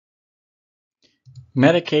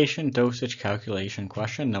Medication dosage calculation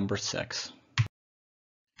question number 6.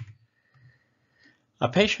 A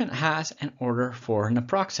patient has an order for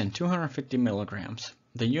naproxen 250 milligrams.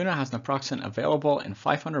 The unit has naproxen available in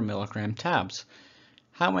 500 milligram tabs.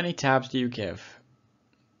 How many tabs do you give?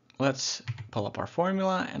 Let's pull up our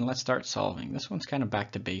formula and let's start solving. This one's kind of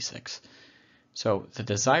back to basics. So the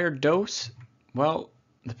desired dose, well,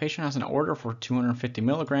 the patient has an order for 250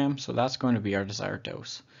 milligrams, so that's going to be our desired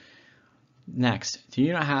dose. Next, the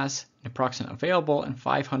unit has naproxen available in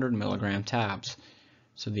 500 milligram tabs.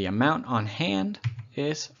 So the amount on hand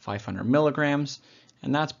is 500 milligrams,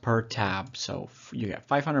 and that's per tab. So you get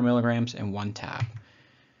 500 milligrams in one tab.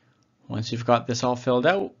 Once you've got this all filled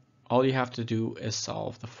out, all you have to do is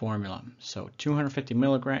solve the formula. So 250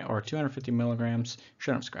 milligrams,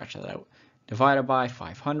 shouldn't have scratched that out, divided by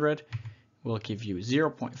 500 will give you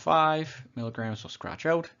 0.5 milligrams, will scratch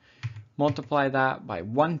out. Multiply that by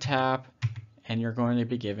one tab, and you're going to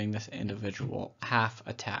be giving this individual half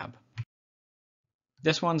a tab.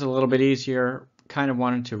 This one's a little bit easier. Kind of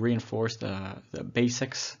wanted to reinforce the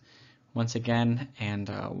basics once again, and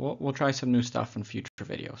we'll try some new stuff in future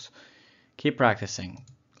videos. Keep practicing.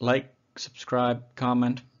 Like, subscribe,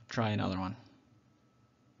 comment, try another one.